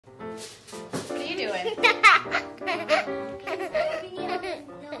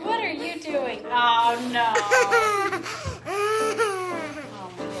Oh no.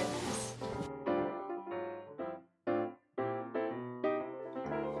 Oh my goodness.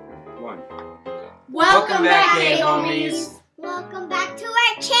 One. Welcome back, hey homies. Welcome back to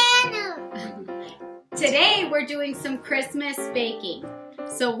our channel. Today we're doing some Christmas baking.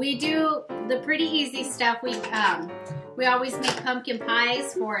 So we do the pretty easy stuff. We always make pumpkin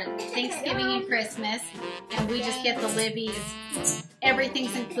pies for Thanksgiving and Christmas, and we just get the Libby's.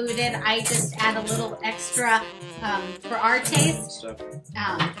 Everything's included. I just add a little extra for our taste.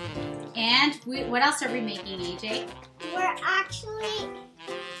 And what else are we making, AJ? We're actually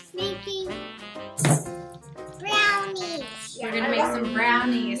making brownies. We're gonna make some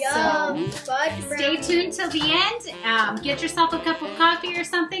brownies. Yum. So stay tuned till the end. Get yourself a cup of coffee or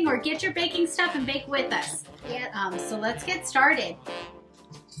something, or get your baking stuff and bake with us. Yep. So let's get started.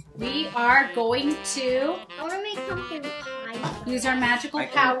 We are going to I want to make pumpkin pie. use our magical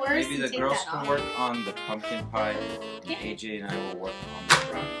powers. Maybe the and take girls that can off. work on the pumpkin pie. Okay. AJ and I will work on the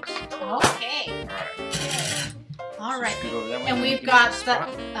brownies. Okay. All right. All right. Scoot over that way, And then we've you can got use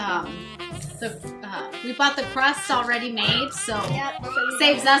we bought the crusts already made, so Yep.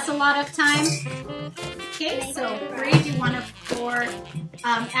 saves us a lot of time. Okay, so Bree, do you want to pour?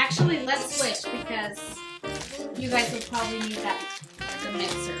 Actually, let's switch because you guys will probably need the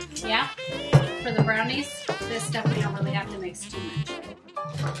mixer. Yeah, for the brownies. This stuff we don't really have to mix too much.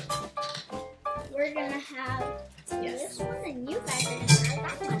 We're gonna have Yes. this one, and you guys are gonna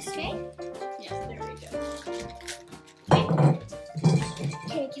have that one. Okay. Yes, there we go.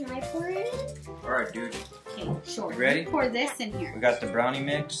 Okay. Can I pour it in? All right, dude. Okay, sure. You ready? Pour this in here. We got the brownie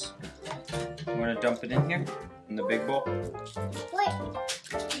mix. You want to dump it in here? In the big bowl? Wait.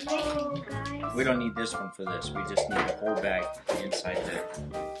 No, guys. We don't need this one for this. We just need the whole bag inside there.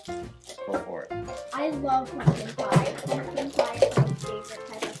 Go for it. I love pumpkin pie. Pumpkin pie is my favorite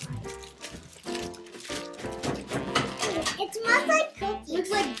type of pie. It smells like cookies.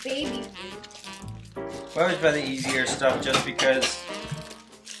 Looks like baby food. We always buy the easier stuff just because,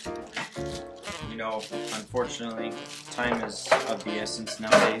 you know, unfortunately, time is of the essence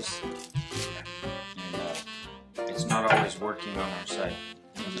nowadays. And it's not always working on our side.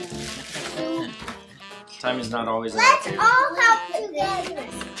 Time is not always on our Let's favor. all help together.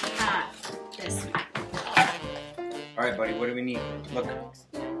 This. All right, buddy, what do we need? Look.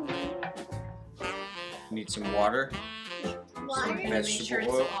 We need some water, Water. We're gonna make sure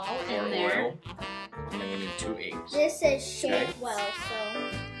vegetable it's oil, all or in there. oil, and then we need 2 eggs. This is shaped Okay. well, so.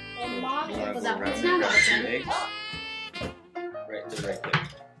 And mom You is want to Well, go that around one's and not grab 2 open. eggs? Right there,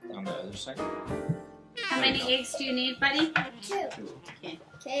 on the other side. How many eggs do you need, buddy? 2. 2.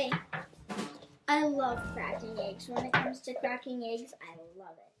 Okay. I love cracking eggs. When it comes to cracking eggs, I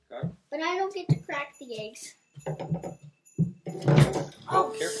love it. Got it? But I don't get to crack the eggs.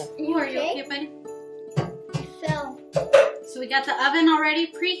 Oh, careful. Ooh, are you okay, buddy? It fell. So we got the oven already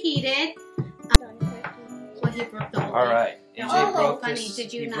preheated. Done cracking eggs. Well, he broke the whole All thing. right. AJ Oh, broke funny. this.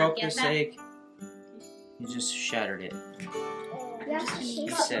 Did you he not broke get this that? egg. He just shattered it.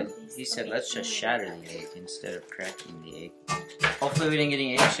 He said, let's just shatter the egg instead of cracking the egg. Hopefully we didn't get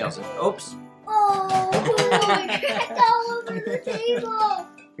any eggshells in. Oops. Oh, it cracked all over the table.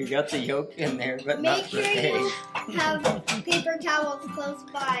 We got the yolk in there, but Make not the sure egg. you have paper towels close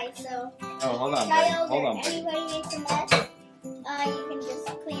by, so Oh, hold on, buddy. child Hold or on, buddy. anybody makes a mess, you can just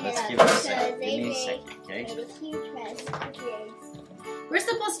clean Let's it up give it a because second. Give me a AJ second, okay? made a huge mess with the eggs. We're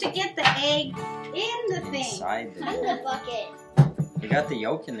supposed to get the egg in the thing. Inside the In yolk. the bucket. We got the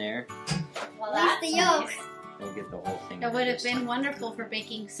yolk in there. Well, Where's the yolk? nice. We'll get the whole thing. That in would have this. been wonderful for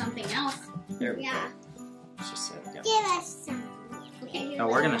baking something else. There we Yeah. go. Let's just set it down. Give us some. Okay. No,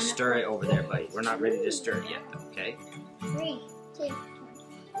 we're gonna stir it over there, buddy. We're not ready to stir it yet, okay? 3, 2, 1.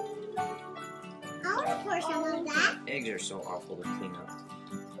 I want to pour some of that. Eggs are so awful to clean up.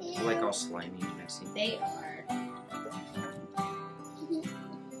 They're like all slimy and messy. They are. Are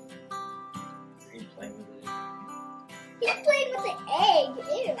you playing with it? He's playing with the egg.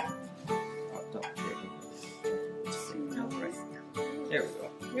 Ew. Oh, no, there we go.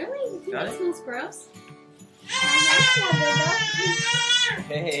 Really? You think Got that it? smells gross? That's not good though.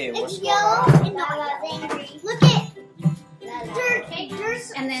 Hey, what's It's going yellow on? and not angry. Look at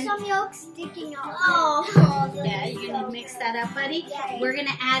there's And then- some yolk sticking out. Oh, Yeah, you can mix that up, buddy. Yeah. We're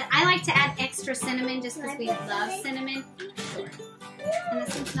gonna add, I like to add extra cinnamon just because we love cinnamon. And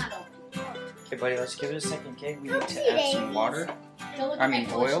this one's not open. Okay, buddy, let's give it a second, okay? We need Oopsie to add some daisies. water Go look I at my mean,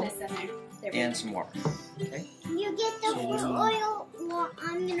 oil foolishness in there. There we and some water. Okay? You get the oil. Well,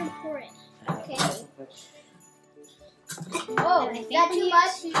 I'm gonna pour it. Okay. Oh, And I is think that we too need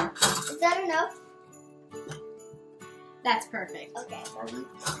much? Is that enough? That's perfect. Okay. Are we?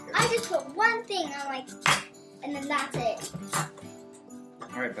 I just put one thing on like, and then that's it.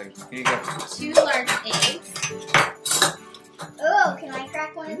 All right, buddy. Here you go. 2 large eggs. Oh, can I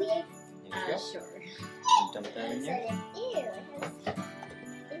crack one of the eggs? There you go. Sure. Dump that in there. Ew, it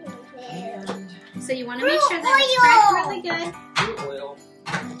has. Ew. So you want to make sure that it's cracked really good. Blue oil.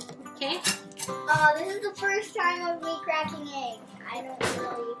 Okay. Oh, this is the first time of me cracking eggs. I don't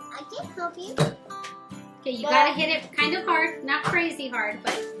really. I can't help you. Okay, you gotta hit it kind of hard, not crazy hard,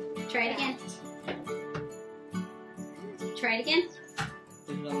 but try it again. Try it again.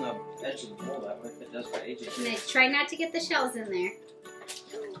 Put it on the edge of the bowl. That way, if it does for ages. And then try not to get the shells in there.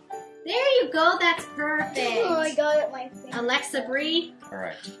 There you go. That's perfect. Oh, I got it, my finger. Alexa Bree, All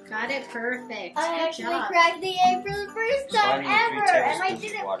right. got it perfect. I Good actually job. cracked the egg for the first time Sliding 3 ever, and I tablespoons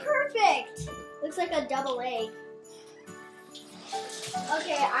did of it water. perfect. Looks like a double egg.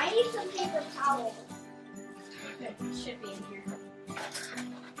 Okay, I need some paper towels. It should be in here.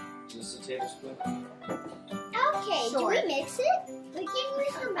 Just a tablespoon. Okay, do we Sure. mix it? We can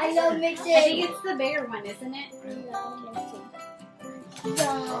use the I love mixing. I think it's the bigger one, isn't it? I love mixing.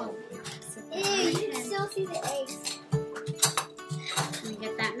 Yum. Ew, you can still see the eggs. Let me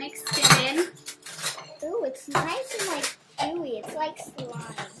get that mixed in. Ooh, it's nice and like gooey. It's like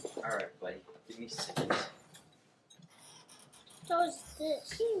slime. All right, buddy. Give me 6 seconds. So is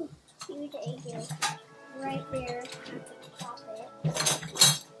this huge egg yolk right there. Pop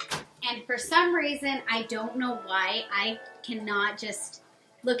it. And for some reason, I don't know why, I cannot just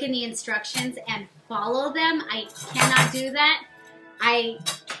look in the instructions and follow them. I cannot do that. I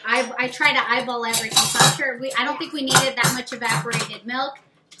try to eyeball everything. So I'm sure I don't think we needed that much evaporated milk,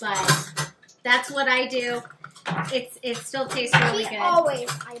 but that's what I do. It still tastes really She good. always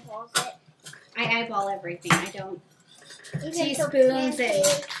eyeballs it. I eyeball everything. I don't Even teaspoons for and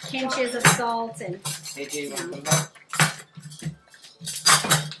pancakes. pinches of salt and Hey, Jay, you want to come back?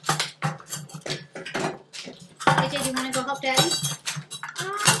 AJ, do you want to go help Daddy?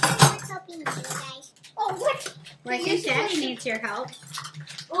 I'm helping you guys. Oh, what? Well, I You're think Daddy supposed to- needs your help.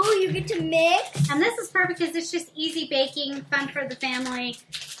 Oh, you get to mix. And this is perfect because it's just easy baking, fun for the family.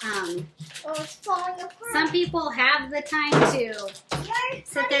 Oh, it's falling apart. Some people have the time to You're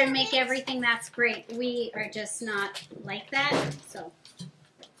sit there and make everything. That's great. We are just not like that. So,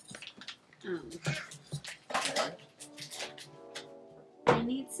 I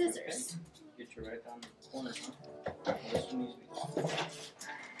need scissors. Get you right down the corner, huh? This one needs to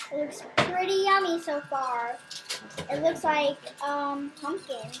be. It looks pretty yummy so far. It looks like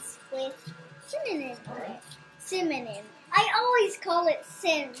pumpkins with cinnamon on it. Cinnamon. I always call it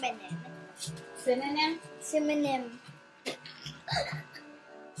cinnamon. Synonym? Cinnamon.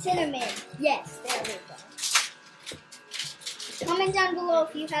 Cinnamon. Yes, there we go. Comment down below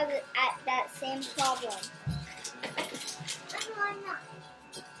if you have that same problem.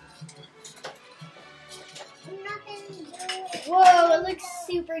 Whoa, it looks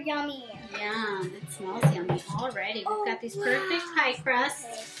super yummy. Yum. It smells yummy already. We've got these perfect pie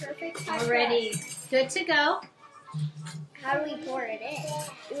crusts Okay, perfect pie already crust. good to go. How do we pour it in?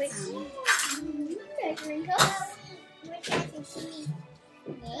 Do we measuring cups?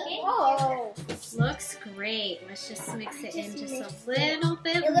 Whoa. Looks great. Let's just mix it in just a little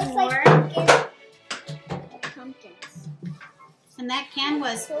bit It looks more. like pumpkins. And that can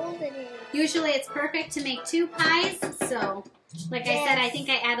was So it is. usually it's perfect to make 2 pies. So, like I said, I think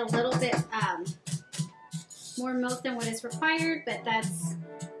I add a little bit more milk than what is required, but that's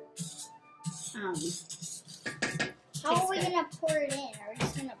How are we tastes good. gonna pour it in? Are we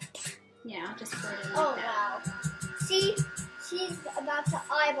just gonna? Yeah, I'll just pour it in Oh like that. wow! See, she's about to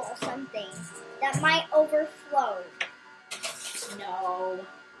eyeball something that might overflow. No,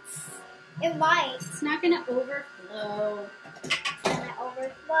 It might. it's not gonna overflow. It's gonna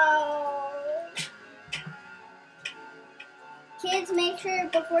overflow. Kids, make sure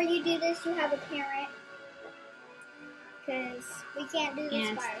before you do this you have a parent, because we can't do this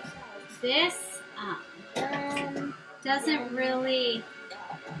And by ourselves. This doesn't really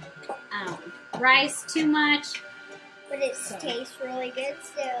rise too much. But it tastes really good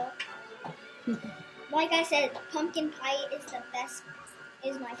still. Like I said, pumpkin pie is the best,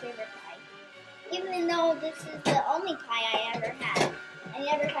 is my favorite pie. Even though this is the only pie I ever had. I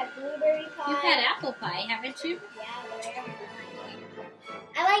never had blueberry pie. You've had apple pie, haven't you? Yeah, but I don't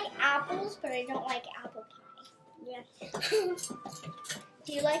like I like apples, but I don't like apple pie. Yeah.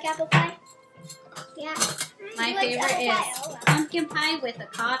 Do you like apple pie? Yeah. My You like favorite apple is pie? Oh, wow. pumpkin pie with a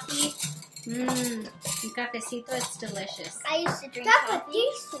coffee. Mmm, cafecito, it's delicious. I used to drink coffee.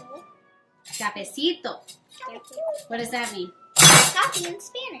 Cafecito. What does that mean? Coffee in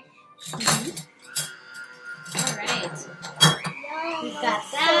Spanish. All right. that. Yum, We've got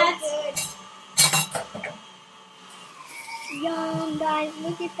that's that. So good. Yum, guys,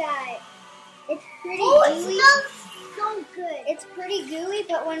 look at that. It's pretty gooey. It smells so good. It's pretty gooey,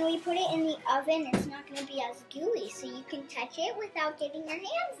 but when we put it in the oven, it's not going to be as gooey, so you can touch it without getting your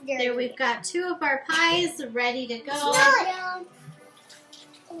hands dirty. There we've got 2 of our pies ready to go. Smell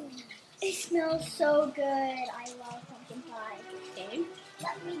it. It smells so good. I love pumpkin pie. Okay.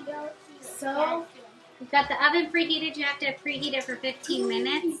 Let me go. So, we've got the oven preheated. You have to preheat it for 15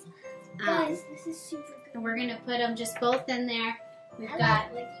 minutes. Guys, this is super good. And we're going to put them just both in there. We've I got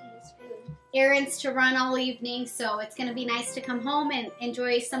like licking this food. errands to run all evening, so it's going to be nice to come home and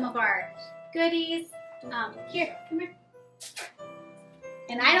enjoy some of our goodies. Here, come here.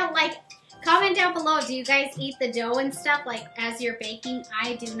 And I don't like, comment down below, do you guys eat the dough and stuff like as you're baking?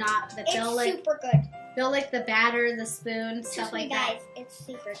 I do not. But It's super good. they'll lick the batter, the spoon, stuff like that. Guys, it's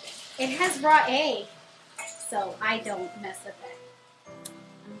super good. It has raw egg, so I don't mess with it.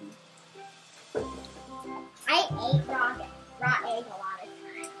 I ate raw egg a lot of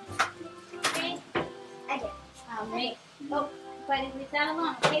times. Okay. I did. Oh, but leave that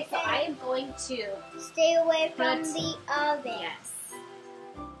alone. Okay, so I am going to Stay away from the oven. yes.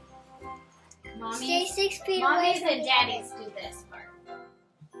 Stay 6 feet away Mommies from and the daddies oven. do this part.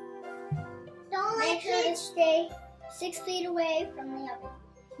 Don't make sure to stay 6 feet away from the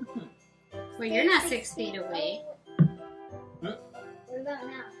oven. Well, you're not 6 feet away. What about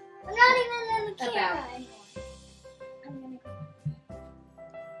now? I'm not even in the camera. About. I'm gonna go.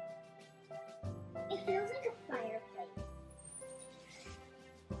 It feels like a fireplace.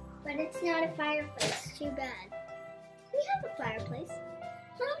 But it's not a fireplace. Too bad. We have a fireplace.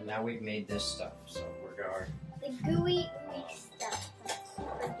 Huh? Now we've made this stuff, so we're going. The gooey stuff. That's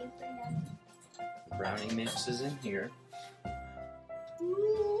super duper yummy. The brownie mix is in here.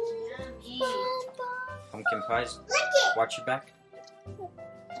 Yummy. Pumpkin pies. Lick it. Watch your back.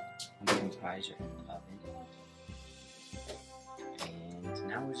 Pumpkin pies are in the oven. And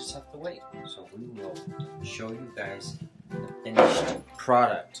now we just have to wait. So we will show you guys the finished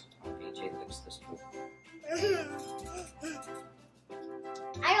product. AJ licks the spoon.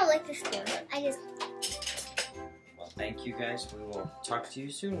 I don't like the spoon. I just. Well, thank you guys. We will talk to you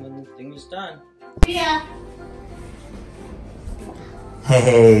soon when the thing is done. Yeah.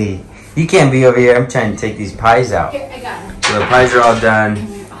 Hey, you can't be over here. I'm trying to take these pies out. Here, I got them. So the pies are all done.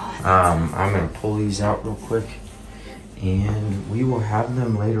 I'm gonna pull these out real quick, and we will have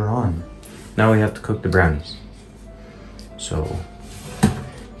them later on. Now we have to cook the brownies. So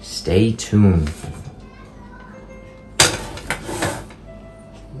stay tuned.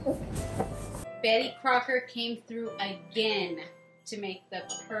 Betty Crocker came through again to make the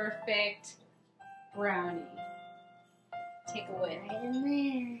perfect brownie. Take a whiff. Right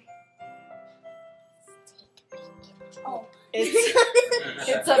in there. Oh.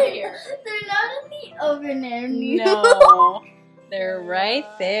 It's up here. They're not in the oven anymore. No. They're right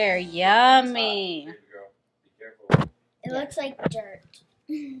there. Yummy. There you go. Be careful. It looks like dirt.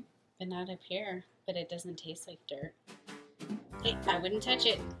 But not up here. But it doesn't taste like dirt. Hey, I wouldn't touch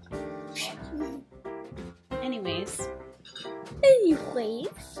it. Anyways.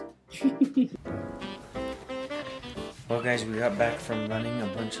 Well, guys, we got back from running a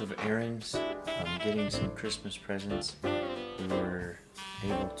bunch of errands, getting some Christmas presents. We were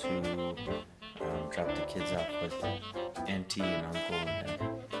able to drop the kids off with Auntie and Uncle, and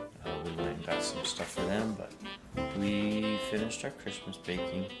then we went and got some stuff for them. But we finished our Christmas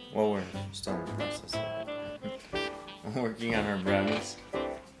baking. Well, we're still in the process of it. We're working on our brownies,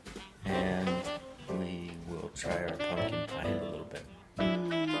 and we will try our pumpkin pie in a little bit.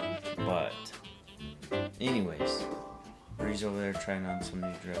 But anyways, Bree's over there trying on some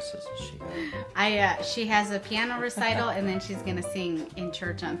new dresses that she got. She has a piano recital and then she's gonna sing in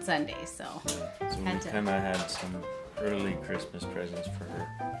church on Sunday. So So we Had to- kind of had some early Christmas presents for her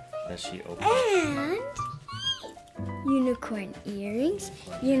that she opened. And unicorn earrings,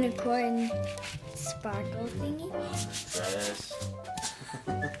 unicorn sparkle thingy. Dress.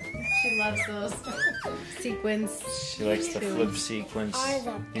 she loves those sequins. She likes the flip sequins,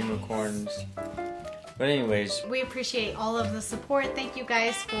 unicorns. But anyways, We appreciate all of the support. Thank you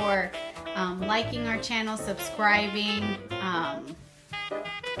guys for liking our channel, subscribing.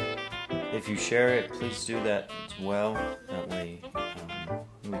 if you share it, please do that as well. That way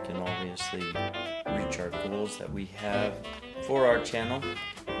we can obviously reach our goals that we have for our channel.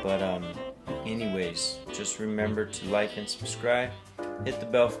 But anyways, just remember to like and subscribe. Hit the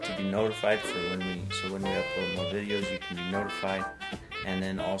bell to be notified for when we upload more videos, you can be notified. And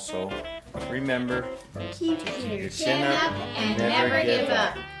then also remember to keep your chin up and never give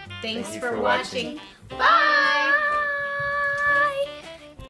up. Thanks Thank you for for watching. watching. Bye!